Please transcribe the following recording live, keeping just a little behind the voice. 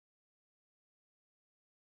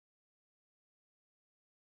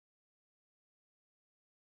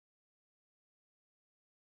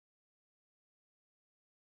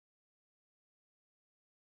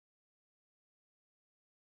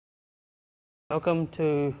Welcome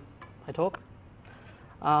to my talk.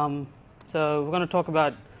 So we're going to talk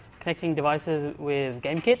about connecting devices with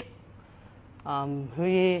GameKit.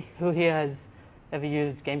 Who here has ever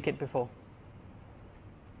used GameKit before?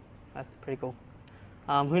 That's pretty cool.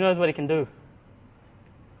 Who knows what it can do?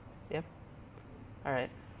 Yep. All right.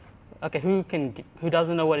 Okay. Who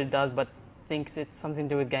doesn't know what it does but thinks it's something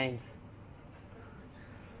to do with games?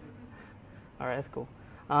 All right. That's cool.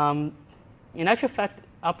 In actual fact,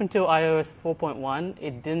 up until iOS 4.1,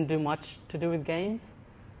 it didn't do much to do with games.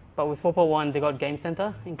 But with 4.1, they got Game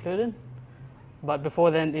Center included. But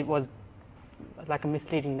before then, it was like a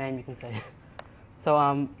misleading name, you can say.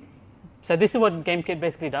 So this is what GameKit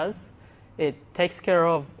basically does. It takes care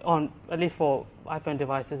of, at least for iPhone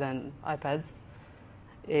devices and iPads,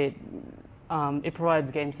 it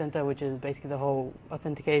provides Game Center, which is basically the whole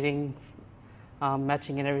authenticating,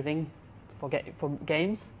 matching and everything for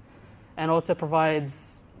games. And also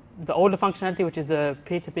provides the older functionality, which is the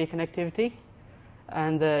peer-to-peer connectivity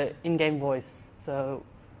and the in-game voice. So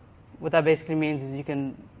what that basically means is you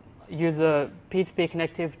can use the peer-to-peer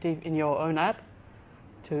connectivity in your own app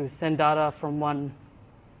to send data from one,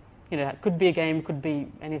 it could be a game, could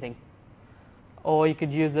be anything. Or you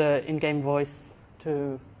could use the in-game voice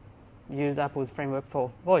to use Apple's framework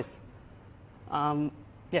for voice.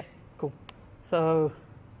 Yeah, cool. So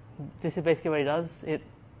this is basically what it does. It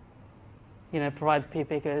provides peer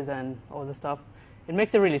pickers and all the stuff. It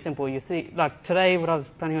makes it really simple. You see, like today, what I was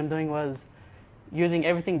planning on doing was using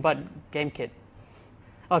everything but GameKit.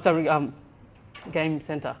 Game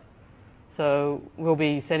Center. So we'll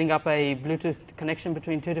be setting up a Bluetooth connection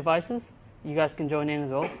between two devices. You guys can join in as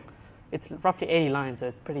well. It's roughly 80 lines, so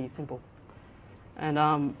it's pretty simple.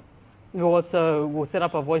 And we'll set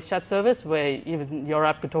up a voice chat service where even your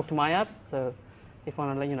app could talk to my app. So if you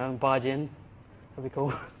want to, barge in, that'd be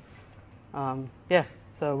cool. Yeah,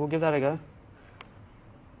 so we'll give that a go.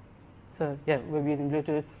 So yeah, we're using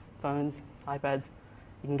Bluetooth, phones, iPads.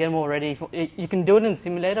 You can get them all ready. You can do it in the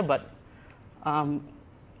simulator, but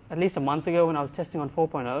at least a month ago when I was testing on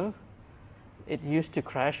 4.0, it used to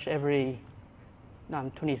crash every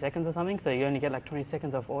 20 seconds or something, so you only get like 20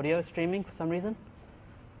 seconds of audio streaming for some reason.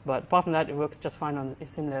 But apart from that, it works just fine on the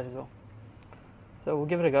simulator as well. So we'll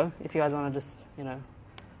give it a go. If you guys want to just,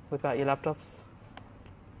 whip out your laptops.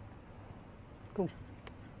 Cool.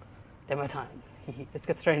 Demo time. Let's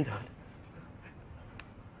get straight into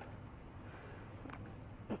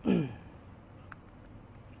it.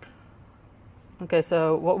 Okay,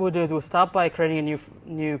 so what we'll do is we'll start by creating a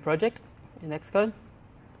new project in Xcode.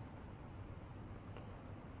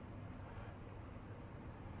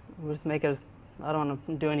 We'll just make it. I don't want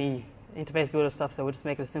to do any interface builder stuff, so we'll just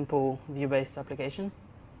make it a simple view-based application.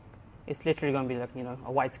 It's literally going to be like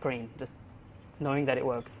a white screen, just knowing that it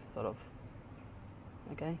works, sort of.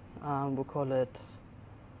 Okay, we'll call it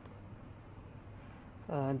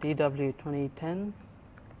DW 2010.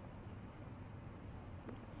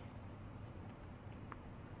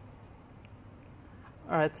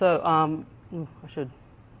 All right, so I should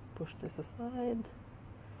push this aside.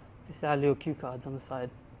 These are little cue cards on the side.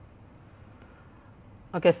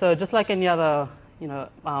 Okay, so just like any other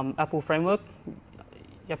Apple framework, you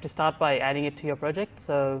have to start by adding it to your project.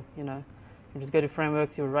 So you just go to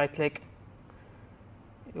frameworks, you right click.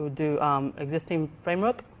 You would do existing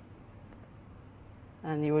framework,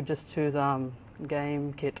 and you would just choose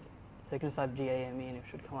GameKit. So you can start GAME, and it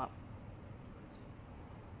should come up.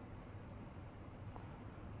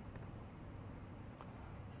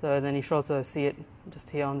 So then you should also see it just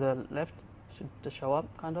here on the left. It should just show up,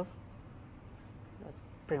 kind of. That's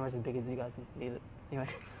pretty much as big as you guys need it. Anyway,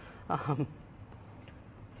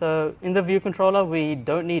 so in the view controller, we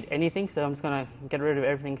don't need anything. So I'm just going to get rid of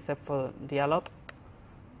everything except for dialog.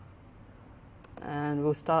 And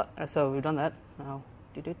we'll start. So we've done that. Now,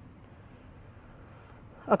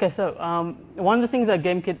 okay. So one of the things that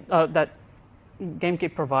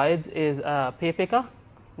GameKit provides is a peer picker,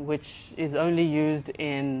 which is only used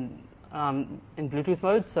in Bluetooth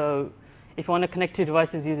mode. So if you want to connect two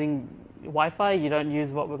devices using Wi-Fi, you don't use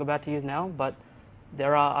what we're about to use now. But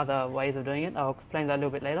there are other ways of doing it. I'll explain that a little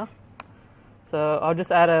bit later. So I'll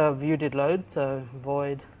just add a view did load. So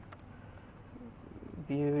void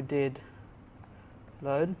view did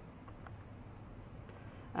load,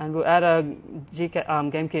 and we'll add a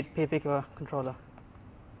GameKit peer picker controller.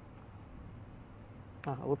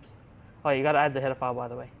 Oh, whoops! Oh, you got to add the header file, by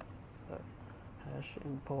the way. So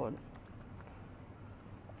 #import.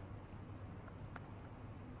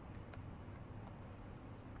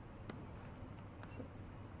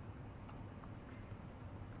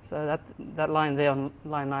 So that line there on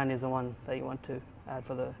line 9 is the one that you want to add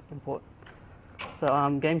for the import. So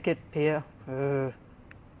GameKit peer, Wait,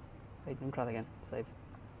 let me try that again. Save.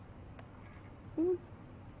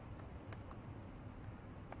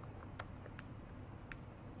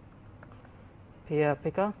 Peer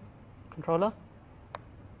picker controller,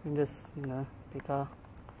 and just picker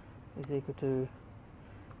is equal to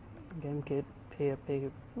GameKit peer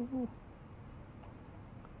picker.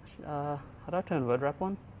 How do I turn word wrap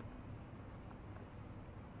on?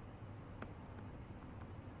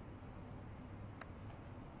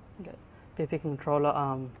 Okay, peer picker controller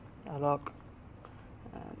alloc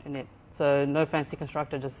and init. So no fancy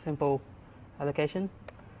constructor, just a simple allocation,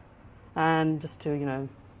 and just to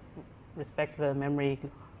respect the memory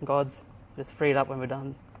gods, just free it up when we're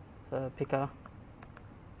done. So picker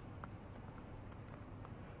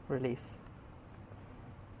release.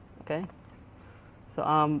 Okay.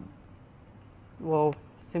 So well,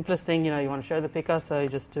 simplest thing, you want to show the picker, so you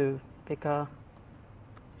just do picker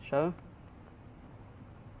show.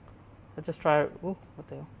 Let's just try. Oh, what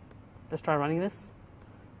the hell? Let's try running this.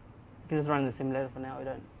 You can just run the simulator for now. We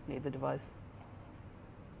don't need the device.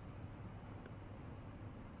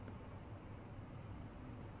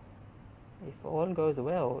 If all goes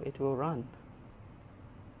well, it will run.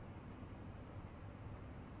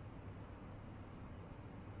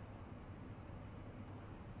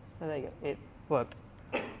 So there you go. It worked.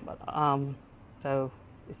 But so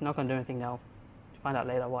it's not going to do anything now. Find out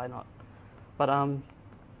later why not. But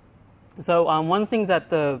so one thing that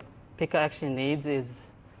the picker actually needs is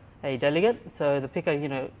a delegate. So the picker,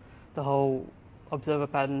 the whole observer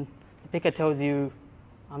pattern. The picker tells you,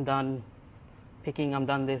 I'm done picking. I'm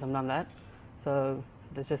done this. I'm done that. So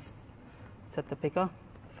let's just set the picker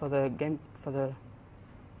for the game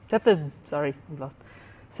set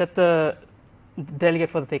the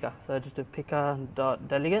delegate for the picker. So just do picker dot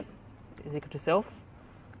delegate is equal to self.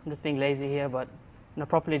 I'm just being lazy here, but in a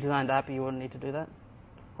properly designed app you wouldn't need to do that.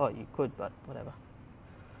 Or you could, but whatever.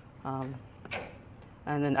 And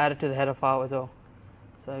then add it to the header file as well.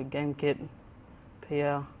 So GameKit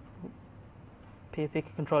peer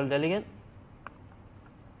picker controller delegate.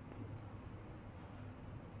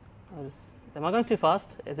 Am I going too fast?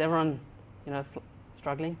 Is everyone,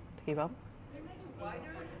 struggling to keep up?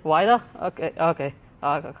 Wider? Okay, okay.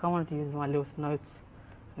 I can't want to use my little notes.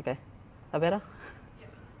 Okay. That better? Yeah.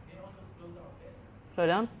 Can you also slow down a bit? Slow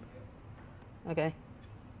down? Yeah. Okay.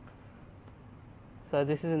 So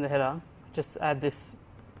this is in the header. Just add this.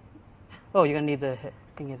 Oh, you're going to need the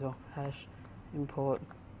thing as well. Hash import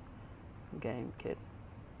GameKit.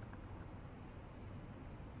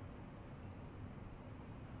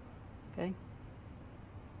 Okay.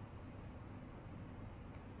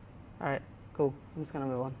 Alright, cool. I'm just going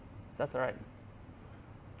to move on. That's alright.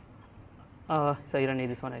 So you don't need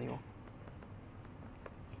this one anymore.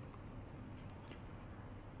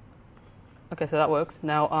 Okay, so that works.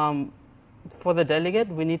 Now, for the delegate,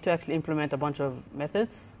 we need to actually implement a bunch of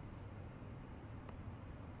methods.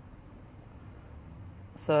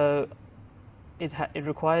 So it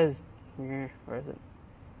requires, where is it?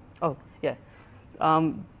 Oh, yeah.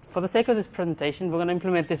 For the sake of this presentation, we're going to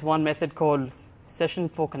implement this one method called session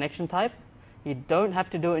for connection type. You don't have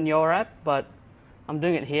to do it in your app, but I'm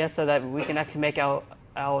doing it here so that we can actually make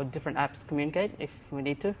our different apps communicate if we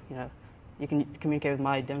need to. You can communicate with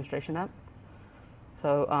my demonstration app.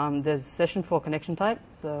 So there's session for connection type.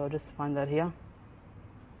 So I'll just find that here.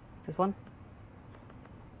 This one.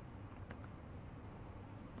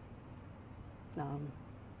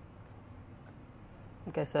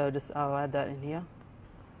 Okay, so I'll add that in here.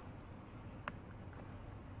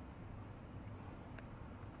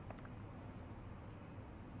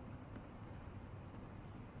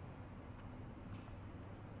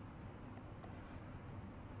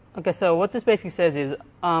 Okay, so what this basically says is,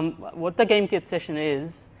 what the GameKit session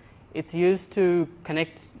is, it's used to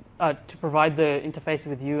connect, to provide the interface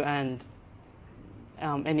with you and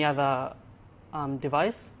any other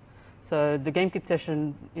device. So the GameKit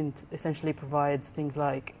session essentially provides things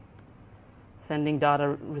like sending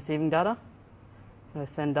data, receiving data,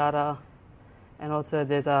 send data, and also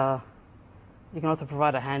you can also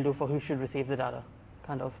provide a handle for who should receive the data,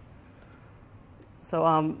 kind of.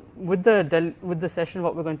 So with the session,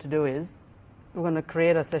 what we're going to do is we're going to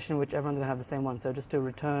create a session which everyone's going to have the same one. So just to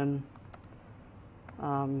return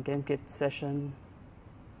GameKit session,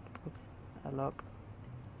 alloc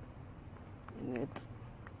init.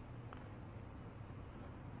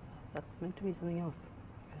 That's meant to be something else.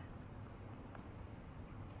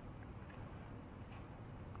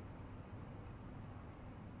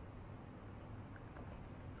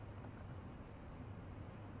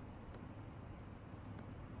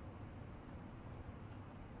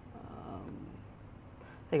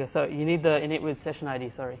 Okay, so you need the init with session ID,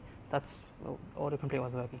 sorry. that's autocomplete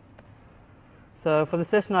was working. So for the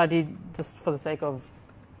session ID, just for the sake of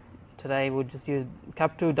today, we'll just use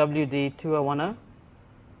cap2 WD2010.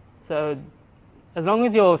 So as long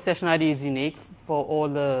as your session ID is unique for all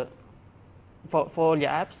your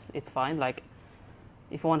apps, it's fine. Like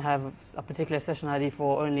if you want to have a particular session ID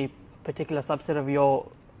for only a particular subset of your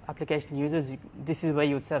application users, this is where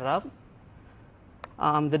you would set it up.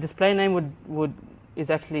 The display name is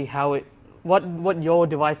actually what your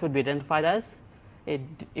device would be identified as.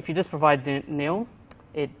 If you just provide nil,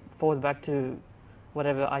 it falls back to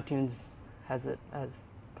whatever iTunes has it as,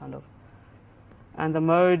 kind of. And the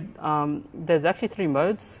mode, there's actually 3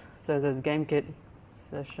 modes. So there's GameKit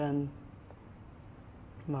session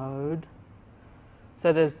mode.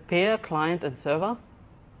 So there's peer, client, and server.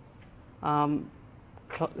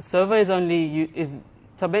 Server is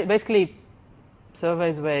basically server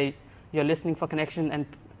is where you're listening for connection, and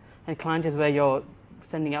client is where you're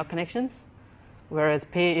sending out connections. Whereas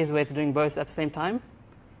peer is where it's doing both at the same time.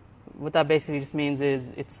 What that basically just means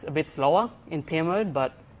is it's a bit slower in peer mode,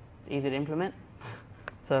 but it's easy to implement.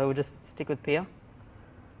 So we'll just stick with peer.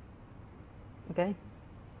 Okay.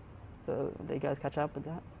 So did you guys catch up with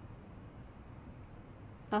that?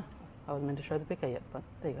 Ah, I wasn't meant to show the picker yet, but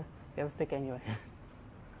there you go. We have a picker anyway.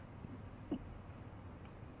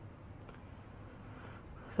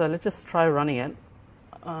 So let's just try running it.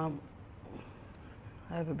 I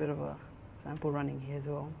have a bit of a sample running here as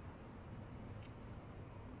well.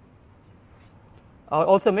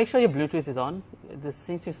 Also, make sure your Bluetooth is on. There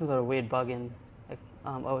seems to be some sort of weird bug in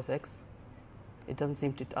OS X. It doesn't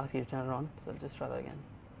seem to ask you to turn it on, so just try that again.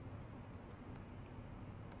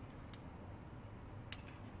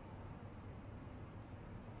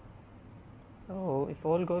 Oh, if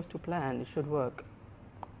all goes to plan, it should work.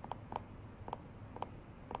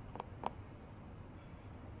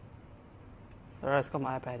 Alright, it's got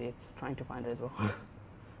my iPad here. It's trying to find it as well.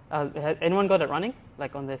 Has anyone got it running,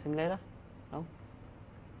 like on their simulator? No?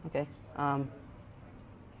 Okay. Well,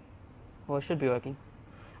 it should be working.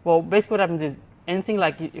 Well, basically what happens is anything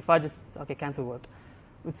like if I just cancel worked.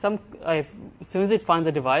 With as soon as it finds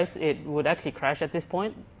a device, it would actually crash at this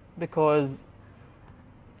point because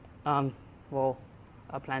well,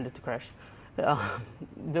 I planned it to crash.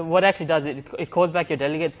 What it actually does, it calls back your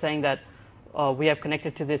delegate saying that we have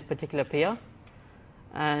connected to this particular peer,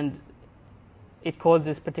 and it calls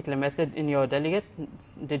this particular method in your delegate,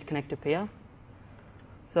 did connect to peer.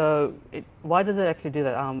 So why does it actually do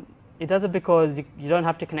that? It does it because you don't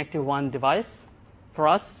have to connect to one device. For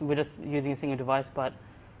us, we're just using a single device, but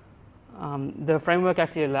the framework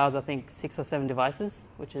actually allows, I think, 6 or 7 devices,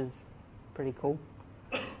 which is pretty cool.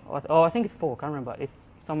 I think it's 4, can't remember. It's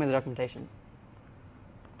somewhere in the documentation.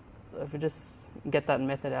 So if we just get that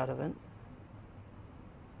method out of it,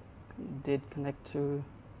 did connect to,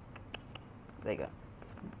 there you go.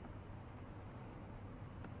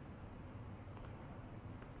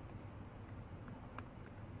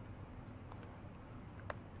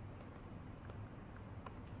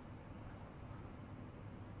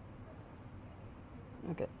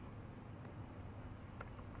 Okay.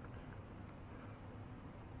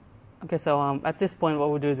 Okay, so at this point, what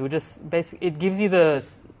we'll do is we'll just basically, it gives you the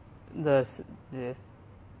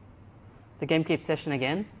GameKit session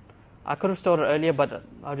again. I could have stored it earlier, but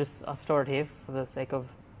I'll store it here for the sake of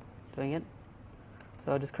doing it.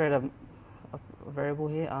 So I'll just create a variable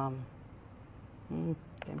here.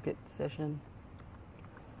 GameKit session.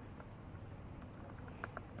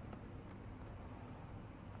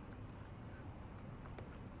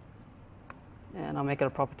 And I'll make it a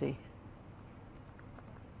property.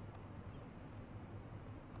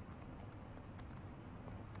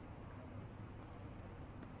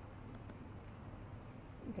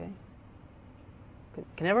 Okay.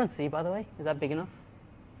 Can everyone see, by the way? Is that big enough?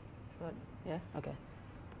 Yeah? Okay.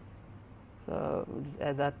 So we'll just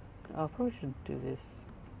add that. I probably should do this.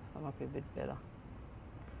 That might be a bit better.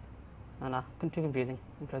 No, too confusing.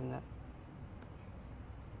 I'm closing that.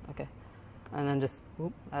 Okay. And then just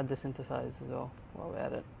add the synthesize as well while we're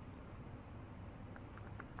at it.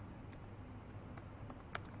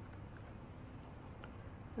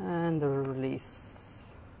 And the release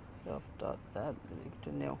self.that is equal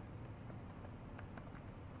to nil.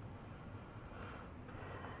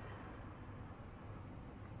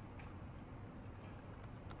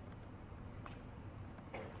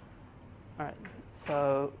 All right.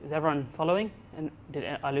 So is everyone following? And did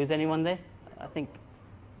I lose anyone there? I think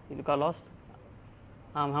you got lost.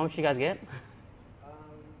 How much you guys get?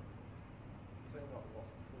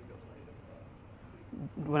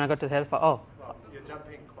 When I got to the header file, Well, you're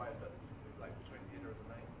jumping quite a bit, like between the header and the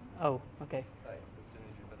main. Oh, okay. Like, as soon as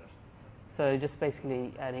you finish. So just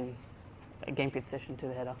basically adding a GameKit session to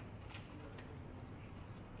the header.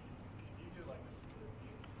 Can you do like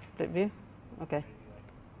a Split view? Okay.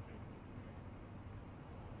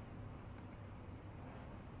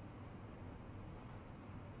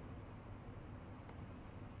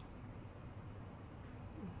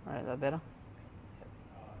 All right, is that better?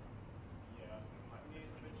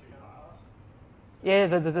 Yeah,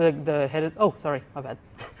 the header. Oh, sorry, my bad.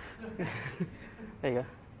 There you go.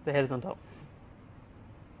 The header's on top.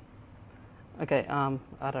 Okay, I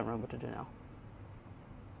don't remember what to do now.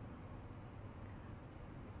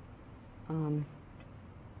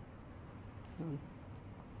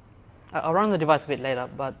 I'll run the device a bit later,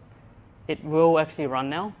 but it will actually run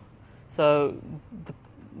now. So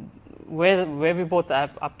where we brought the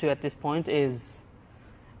app up to at this point is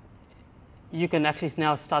you can actually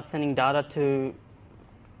now start sending data to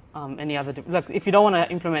any other. Like if you don't want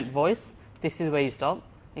to implement voice, this is where you stop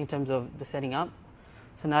in terms of the setting up.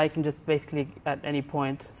 So now you can just basically at any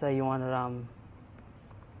point say you wanted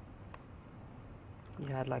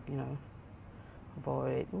you had like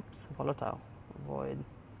void volatile void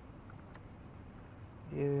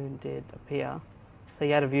view did appear. So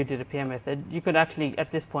you had a view did appear method. You could actually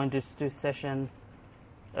at this point just do session.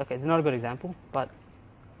 Okay, it's not a good example, but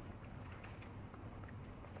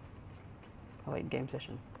game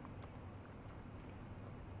session.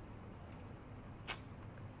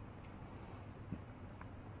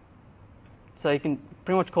 So you can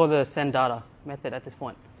pretty much call the send data method at this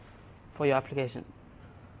point for your application.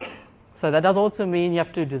 So that does also mean you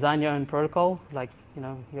have to design your own protocol, like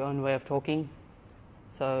your own way of talking.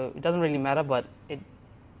 So it doesn't really matter, but it's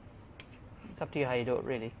up to you how you do it,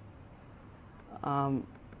 really.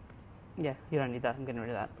 Yeah, you don't need that. I'm getting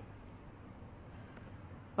rid of that.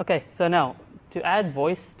 Okay, so now to add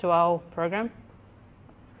voice to our program,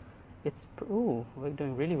 we're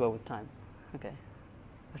doing really well with time. Okay,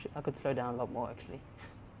 I could slow down a lot more actually.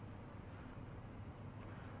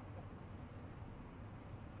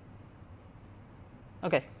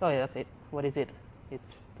 Okay, oh yeah, that's it. What is it?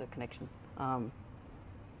 It's the connection.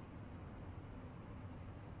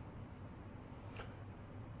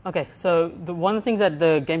 Okay, so one of the things that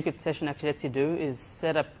the GameKit session actually lets you do is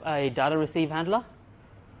set up a data receive handler.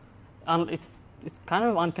 It's kind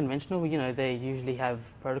of unconventional. They usually have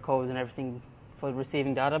protocols and everything for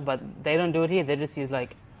receiving data, but they don't do it here. They just use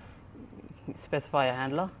specify a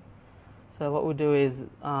handler. So what we'll do is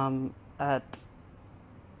at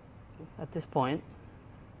this point.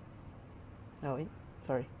 Oh, wait,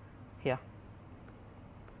 sorry. Here.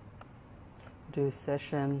 Do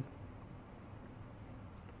session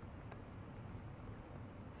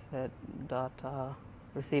set data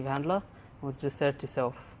receive handler. We'll just set it to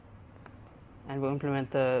self, and we'll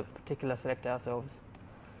implement the particular select ourselves.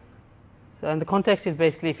 So, and the context is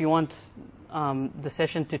basically if you want the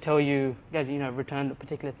session to tell you, return a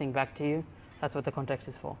particular thing back to you. That's what the context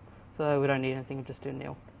is for. So we don't need anything. Just do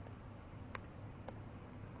nil.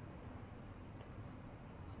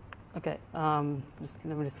 Okay,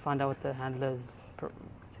 let me just find out what the handler's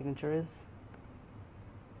signature is.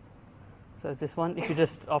 So it's this one. If you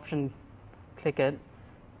just option click it,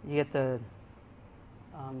 you get the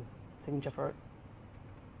signature for it.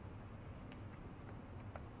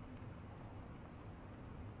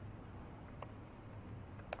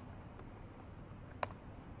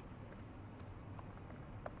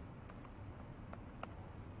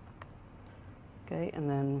 Okay, and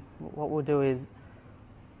then what we'll do is,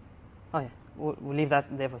 we'll leave that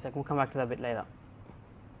there for a second. We'll come back to that a bit later.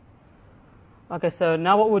 Okay, so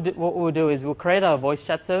now what we'll do is we'll create a voice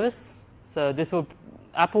chat service. So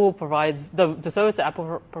Apple provides the service that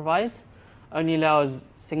Apple provides only allows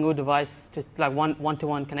single device to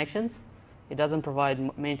one-to-one connections. It doesn't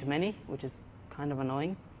provide many-to-many, which is kind of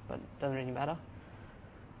annoying, but it doesn't really matter.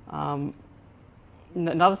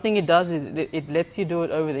 Another thing it does is it lets you do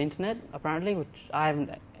it over the internet, apparently, which I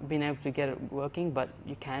haven't been able to get it working, but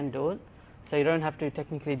you can do it. So you don't have to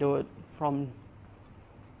technically do it from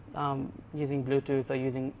using Bluetooth or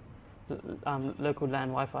using local LAN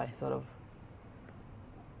Wi-Fi, sort of.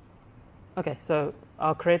 Okay, so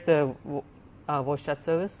I'll create the voice chat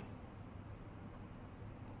service.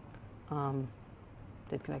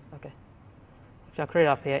 Did connect, okay. Actually, I'll create it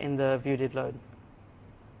up here in the view did load.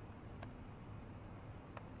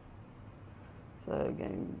 So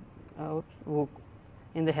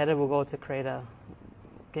in the header we'll go to create a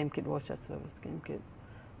GameKit voice chat service. GameKit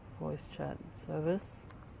voice chat service.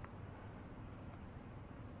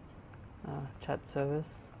 Chat service.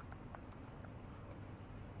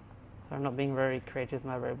 So I'm not being very creative with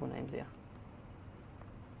my variable names here.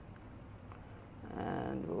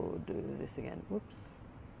 And we'll do this again. Whoops.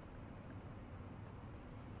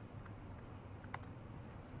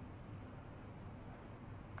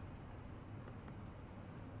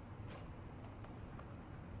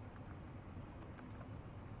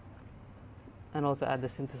 and also add the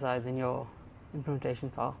synthesize in your implementation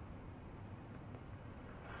file.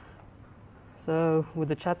 So with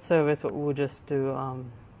the chat service, what we'll just do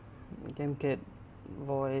GameKit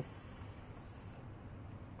voice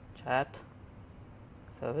chat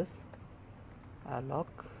service add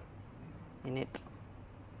lock init.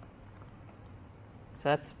 So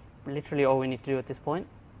that's literally all we need to do at this point.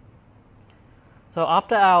 So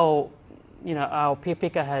after our our peer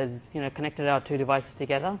picker has connected our two devices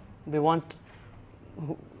together, we want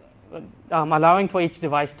allowing for each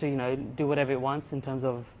device to do whatever it wants in terms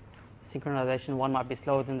of synchronization. One might be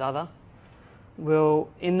slower than the other. We'll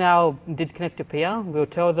in our did connect to peer, we'll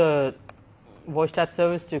tell the voice chat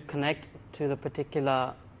service to connect to the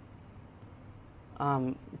particular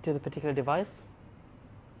device.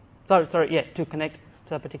 Sorry, to connect to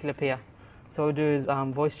that particular peer. So we'll do is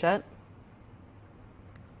voice chat.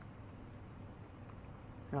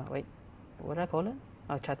 Oh wait, what did I call it?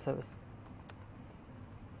 Oh, chat service.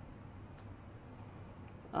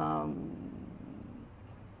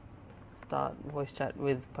 Start voice chat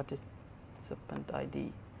with participant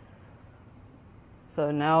ID. So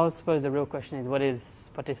now I suppose the real question is, what is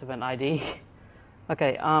participant ID?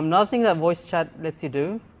 Okay, another thing that voice chat lets you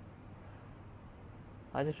do,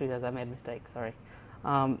 I just realized I made a mistake, sorry.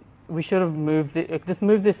 We should have moved just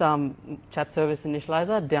move this chat service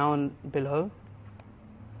initializer down below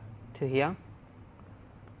to here.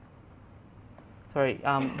 Sorry,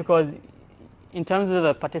 because in terms of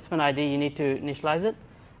the participant ID, you need to initialize it.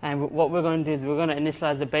 And what we're going to do is we're going to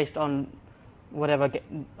initialize it based on whatever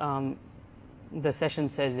the session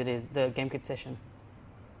says it is, the GameKit session.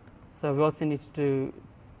 So we also need to do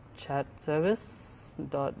chat service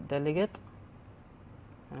dot delegate.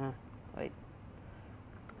 Wait,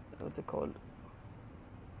 what's it called?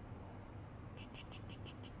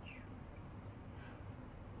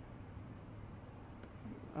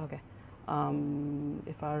 Okay,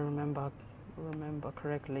 if I remember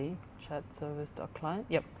correctly, chat service dot client.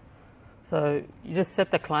 Yep. So you just set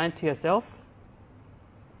the client to yourself,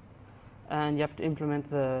 and you have to implement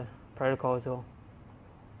the protocol as well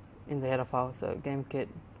in the header file. So GameKit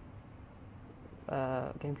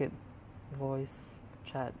voice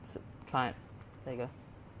chat client. There you go.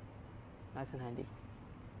 Nice and handy.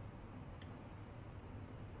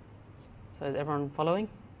 So is everyone following?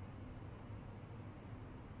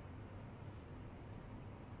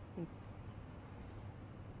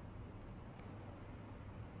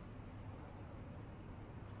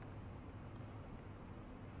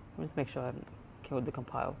 Let's make sure I haven't killed the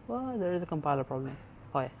compile. Well, there is a compiler problem.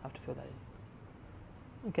 Oh yeah, I have to fill that in.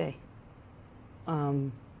 Okay.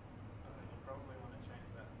 You probably want to change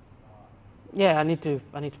that to start. Yeah, I need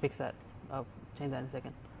to fix that. I'll change that in a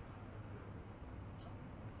second.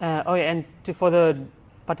 Oh yeah, and for the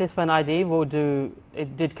participant ID, we'll do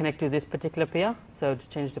it did connect to this particular peer, so to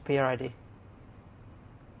change the peer ID.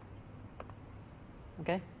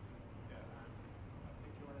 Okay.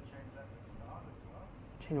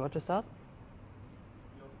 What to start?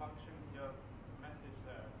 Your function, your message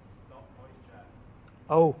there, stop voice chat.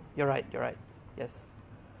 Oh, you're right. Yes.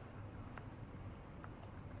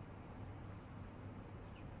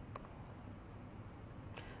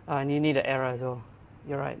 And you need an error as well.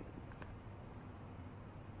 You're right.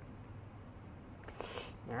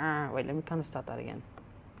 Wait, let me kind of start that again.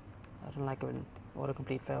 I don't like it when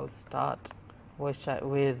autocomplete fails. Start voice chat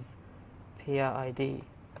with peer ID.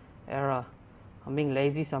 Error. I'm being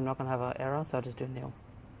lazy, so I'm not going to have an error, so I'll just do nil.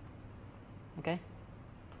 Okay?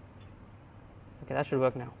 Okay, that should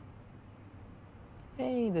work now.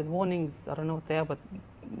 Hey, there's warnings. I don't know what they are, but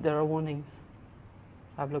there are warnings.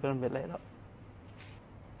 I'll have a look at them a bit later.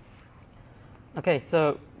 Okay,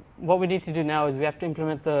 so what we need to do now is we have to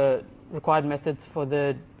implement the required methods for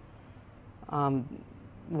the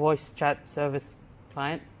voice chat service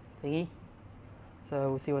client thingy. So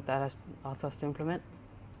we'll see what that asks us to implement.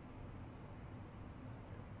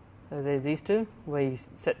 So there's these two, where you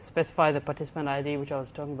specify the participant ID, which I was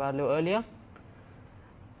talking about a little earlier,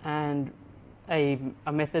 and a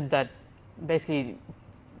method that basically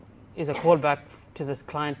is a callback to this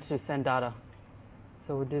client to send data.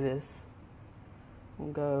 So we'll do this.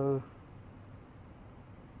 We'll go.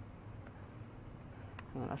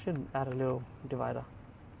 I should add a little divider.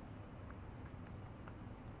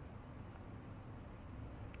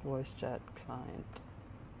 Voice chat client.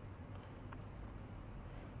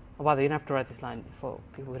 Oh, by the way, you don't have to write this line for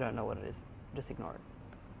people who don't know what it is. Just ignore it.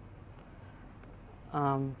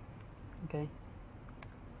 Okay.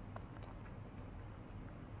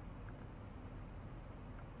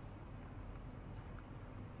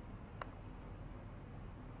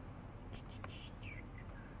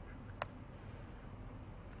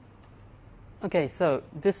 Okay, so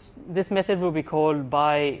this method will be called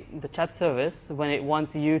by the chat service when it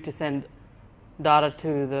wants you to send data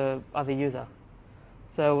to the other user.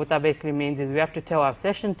 So what that basically means is we have to tell our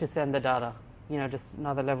session to send the data. Just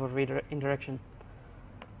another level of indirection.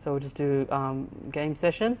 So we'll just do game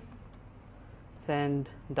session send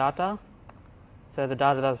data. So the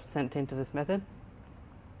data that was sent into this method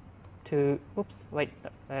to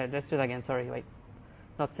let's do that again. Sorry, wait,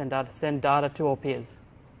 not send data to all peers.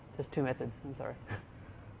 There's two methods. I'm sorry.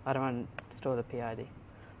 I don't want to store the PID.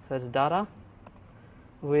 So it's data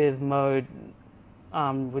with mode.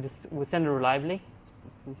 We'll send it reliably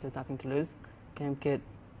since there's nothing to lose. GameKit.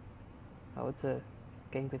 Oh, it's a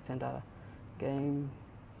GameKit send data.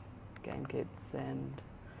 GameKit send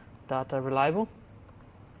data reliable.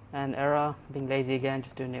 And error, being lazy again,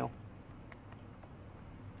 just do nil.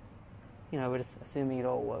 We're just assuming it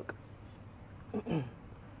all work.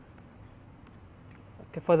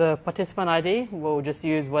 Okay, for the participant ID, we'll just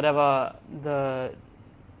use whatever the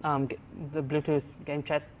Bluetooth game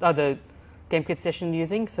chat, the GameKit session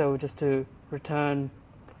using. So just to return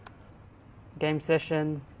game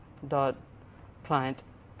session dot client.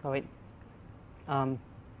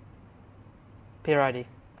 Peer ID.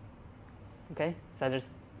 Okay, so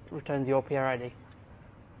just returns your peer ID.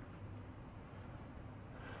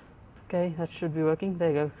 Okay, that should be working. There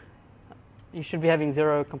you go. You should be having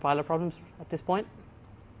 0 compiler problems at this point.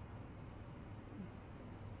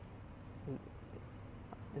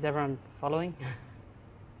 Is everyone following?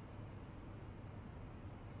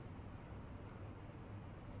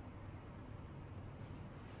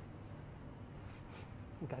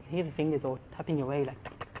 Okay, I can hear the fingers all tapping away like.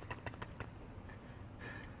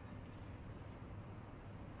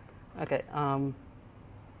 Okay,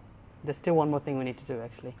 there's still one more thing we need to do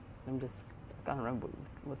actually. I can't remember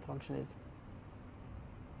what the function is.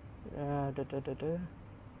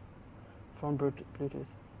 From Bluetooth.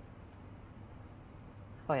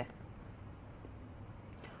 Oh yeah.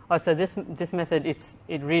 Oh, so this method it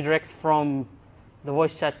redirects from the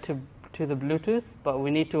voice chat to the Bluetooth, but we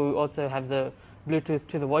need to also have the Bluetooth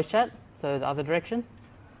to the voice chat, so the other direction.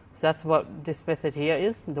 So that's what this method here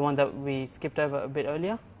is, the one that we skipped over a bit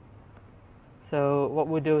earlier. So what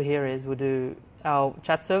we'll do here is we'll do our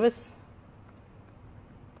chat service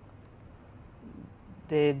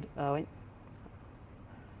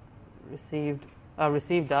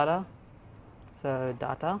received data. So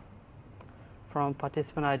data from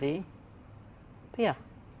participant ID peer.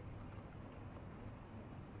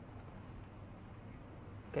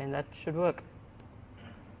 Okay, and that should work.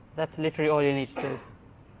 That's literally all you need to do.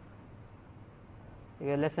 You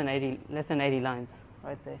get less than 80 lines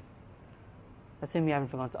right there. Assume you haven't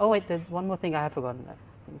forgotten. Oh wait, there's one more thing I have forgotten. I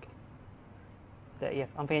think. Yeah,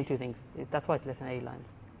 I'm forgetting 2 things. That's why it's less than 80 lines.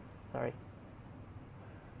 Sorry.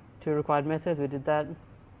 2 required methods. We did that.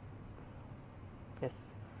 Yes.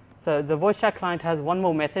 So the voice chat client has one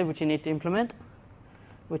more method which you need to implement,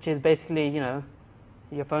 which is basically,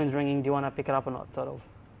 your phone's ringing. Do you want to pick it up or not? Sort of.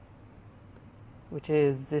 Which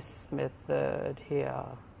is this method here.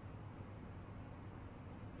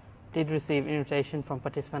 Did receive invitation from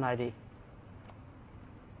participant ID.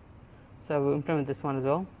 So we'll implement this one as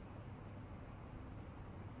well.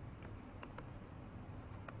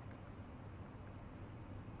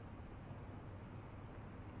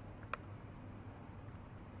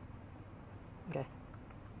 Okay.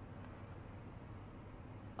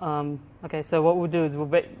 Okay, so what we'll do is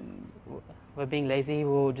we're being lazy.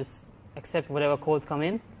 We'll just accept whatever calls come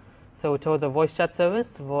in. So we'll tell the voice chat service,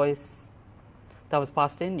 voice that was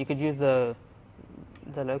passed in. You could use the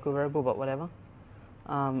local variable, but whatever.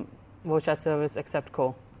 Voice chat service accept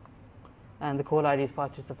call, and the call ID is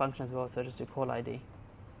passed to the function as well. So just do call ID.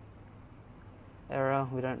 Error,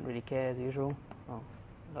 we don't really care as usual. Oh,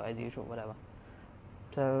 not as usual, whatever.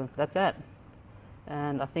 So that's it.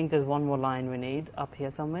 And I think there's one more line we need up here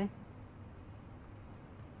somewhere.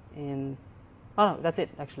 Oh no, that's it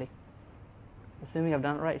actually. Assuming I've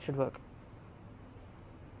done it right, it should work.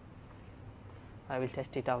 I will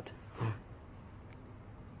test it out.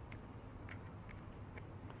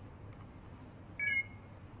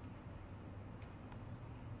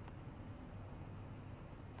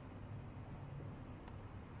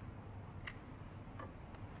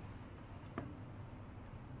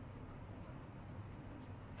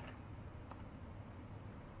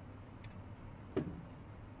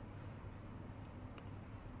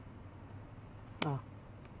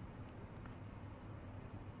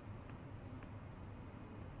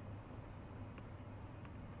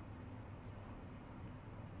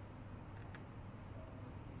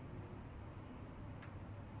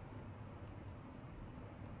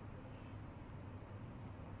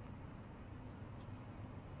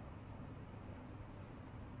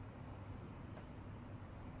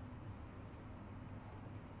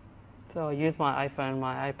 So I use my iPhone,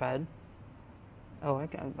 my iPad. Oh,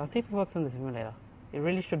 okay. I'll see if it works on the simulator. It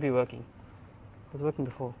really should be working. It was working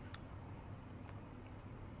before.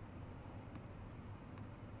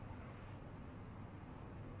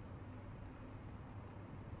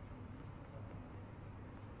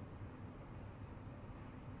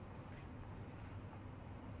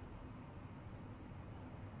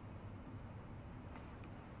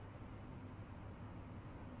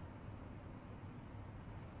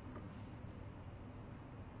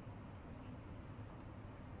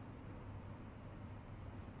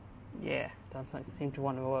 Yeah, doesn't seem to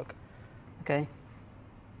want to work. Okay,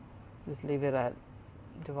 just leave it at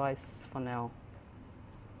device for now.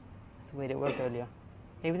 It's the way it worked earlier.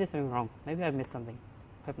 Maybe there's something wrong. Maybe I've missed something.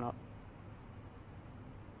 Hope not.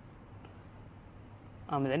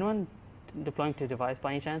 Is anyone deploying to device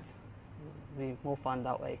by any chance? It'd be more fun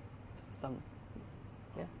that way. Some,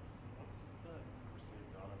 yeah. What's the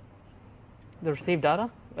receive data function? The receive data,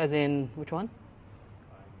 as in which one?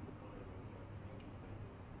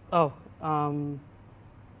 Oh,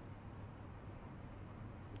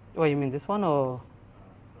 what you mean this one or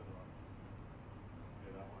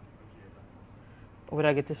where did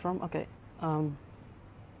I get this from? Okay,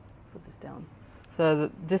 put this down.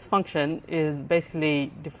 So this function is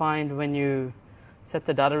basically defined when you set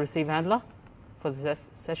the data receive handler for the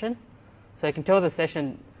session. So you can tell the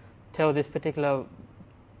session, tell this particular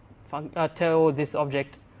tell this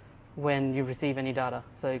object when you receive any data,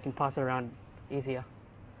 so you can pass it around easier.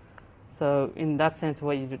 So in that sense,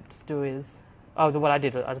 what you just do is, what I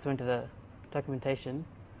did, I just went to the documentation,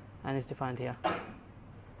 and it's defined here.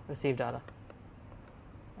 Receive data.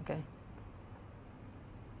 Okay.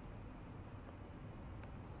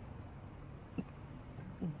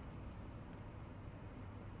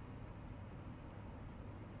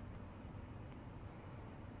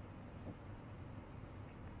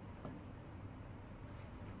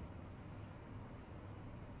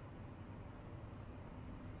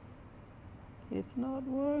 It's not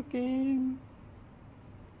working.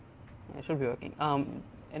 It should be working.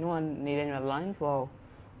 Anyone need any other lines while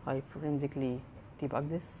I forensically debug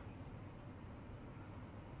this?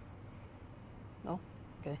 No?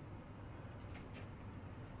 Okay.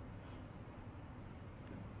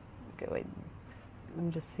 Okay, wait. Let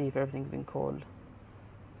me just see if everything's been called.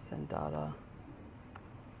 Send data.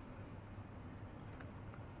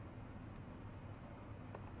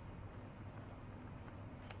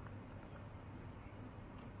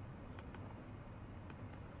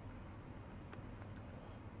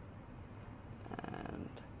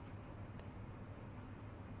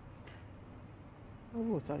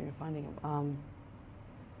 Oh, it's not even finding him.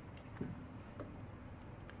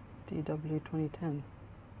 DW 2010.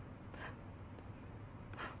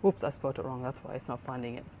 Oops, I spelled it wrong. That's why it's not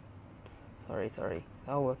finding it. Sorry.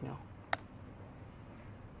 That'll work now.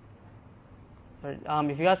 Sorry.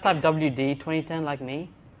 If you guys type WD 2010 like me,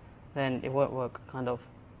 then it won't work. Kind of.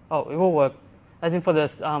 Oh, it will work. As in for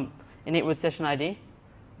this init with session ID.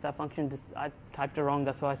 That function, just I typed it wrong.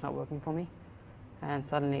 That's why it's not working for me. And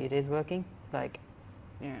suddenly it is working. Like.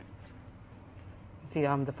 Yeah. See,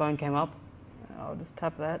 the phone came up. I'll just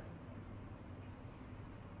tap that.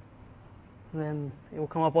 And then it will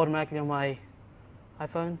come up automatically on my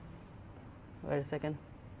iPhone. Wait a second.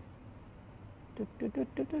 There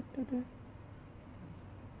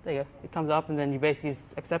you go. It comes up and then you basically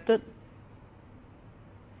just accept it.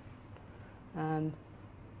 And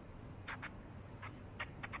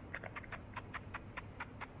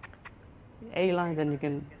A lines and you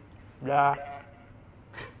can blah.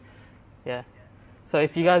 Yeah. So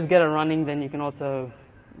if you guys get it running, then you can also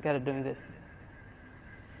get it doing this.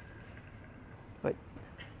 Wait.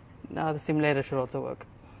 Now the simulator should also work.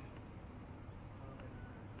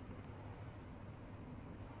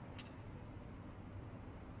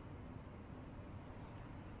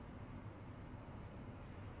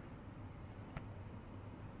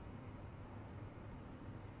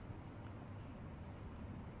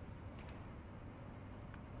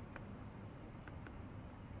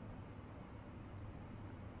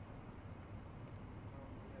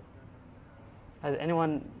 Has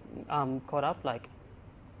anyone caught up? Like,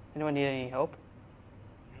 anyone need any help?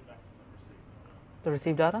 The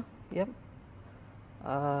receive data? Yep.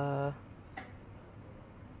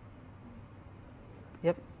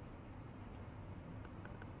 Yep.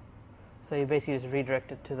 So you basically just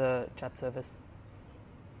redirect it to the chat service.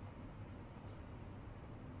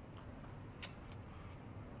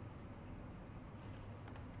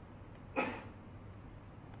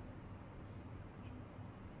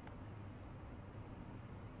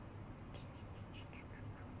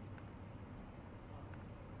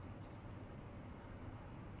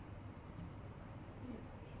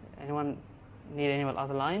 Anyone need any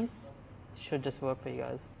other lines? Should just work for you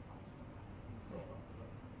guys.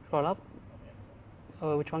 Scroll up.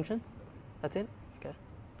 Oh, which function? That's it? Okay.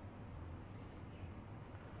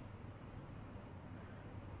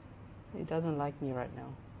 It doesn't like me right now.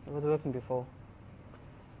 It was working before.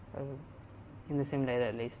 In the simulator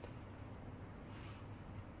at least.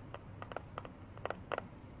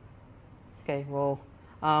 Okay, well,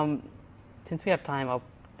 since we have time, I'll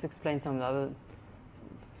just explain some of the other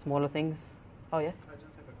smaller things. Oh yeah. I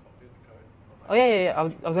just have a copy of the code. Oh yeah.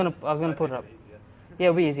 I was gonna put it up. Yeah,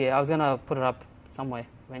 it'll be easier. I was gonna put it up somewhere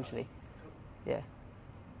eventually. Yeah.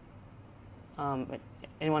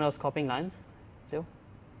 Anyone else copying lines still?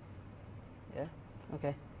 Yeah.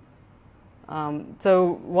 Okay.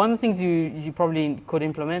 So one of the things you probably could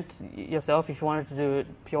implement yourself if you wanted to do it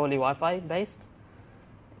purely Wi-Fi based.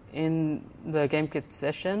 In the GameKit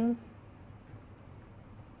session,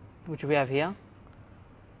 which we have here,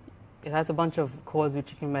 it has a bunch of calls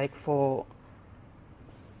which you can make for.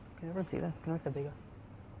 Can everyone see that? Can I make that bigger?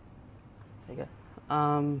 There you go.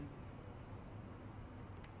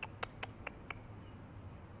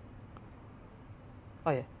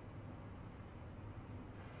 Oh yeah.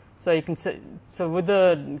 So you can so with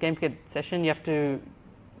the GameKit session,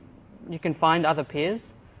 you can find other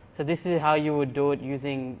peers. So this is how you would do it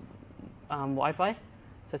using Wi-Fi. So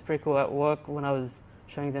it's pretty cool. At work, when I was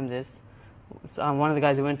showing them this, one of the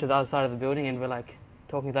guys who went to the other side of the building and we're like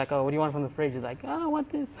talking, like, "Oh, what do you want from the fridge?" He's like, "Oh, I want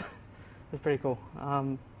this." It's pretty cool.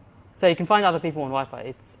 So you can find other people on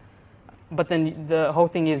Wi-Fi. But then the whole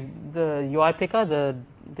thing is the UI picker,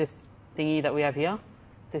 this thingy that we have here.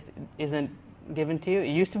 This isn't given to you. It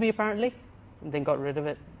used to be apparently, then got rid of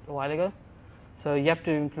it a while ago. So you have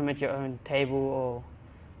to implement your own table, or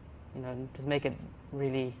just make it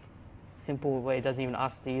really simple where it doesn't even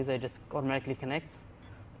ask the user; it just automatically connects.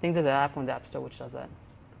 I think there's an app on the App Store which does that.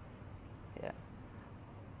 Yeah.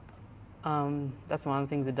 That's one of the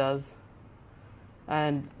things it does.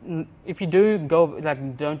 And if you do go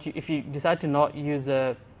if you decide to not use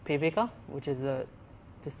a peer picker, which is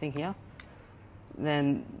this thing here,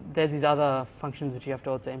 then there's these other functions which you have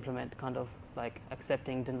to also implement, kind of like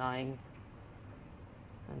accepting, denying,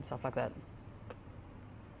 and stuff like that.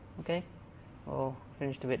 Okay, well,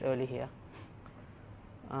 finished a bit early here.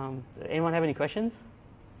 Anyone have any questions?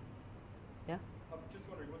 Yeah? I'm just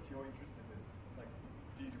wondering, what's your interest in this? Like,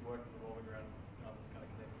 do you work revolving around this kind of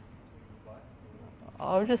connecting between devices?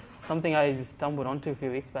 Oh, it was just something I just stumbled onto a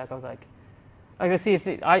few weeks back. I was like, see,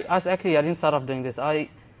 I didn't start off doing this. I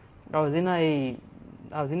was in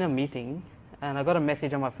a meeting and I got a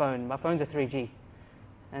message on my phone. My phone's a 3G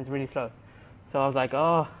and it's really slow. So I was like,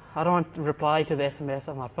 oh, I don't want to reply to the SMS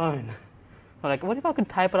on my phone. I'm like, what if I could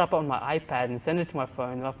type it up on my iPad and send it to my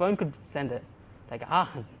phone? My phone could send it. But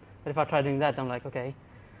if I try doing that, I'm like, okay.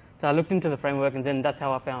 So I looked into the framework and then that's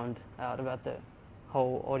how I found out about the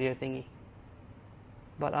whole audio thingy.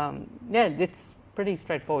 But yeah, it's pretty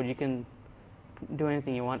straightforward. You can do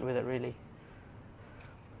anything you want with it, really.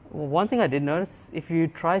 Well, one thing I did notice, if you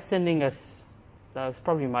try sending it's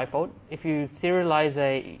probably my fault. If you serialize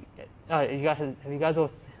have you guys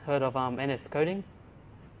all heard of NS coding?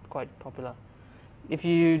 It's quite popular. If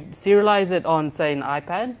you serialize it on, say, an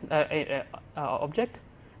iPad object,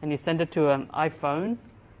 and you send it to an iPhone,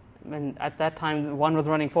 and at that time one was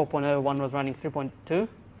running 4.0, one was running 3.2.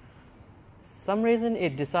 Some reason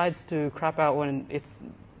it decides to crap out when it's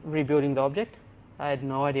rebuilding the object. I had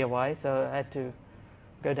no idea why, so I had to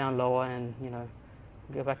go down lower and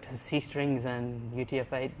go back to C strings and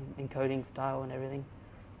UTF-8 encoding style and everything.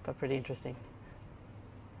 Got pretty interesting.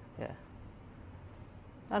 Yeah,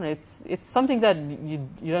 I don't know. It's something that you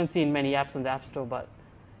don't see in many apps on the App Store, but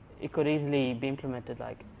it could easily be implemented.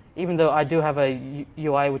 Like, even though I do have a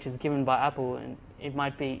UI which is given by Apple, and it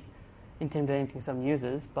might be intimidating some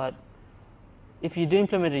users, but if you do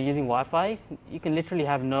implement it using Wi-Fi, you can literally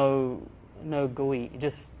have no GUI.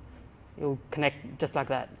 It'll connect just like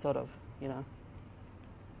that, sort of.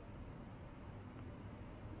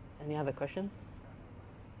 Any other questions?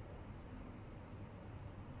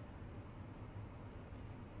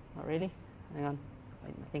 Not really? Hang on.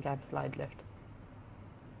 Wait, I think I have a slide left.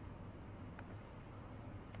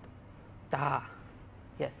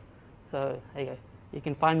 Yes. So there you go. You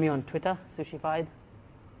can find me on Twitter, Sushified,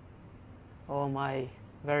 or my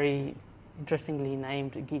very interestingly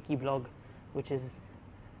named geeky blog, which is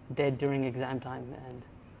dead during exam time and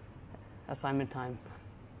assignment time.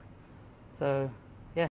 So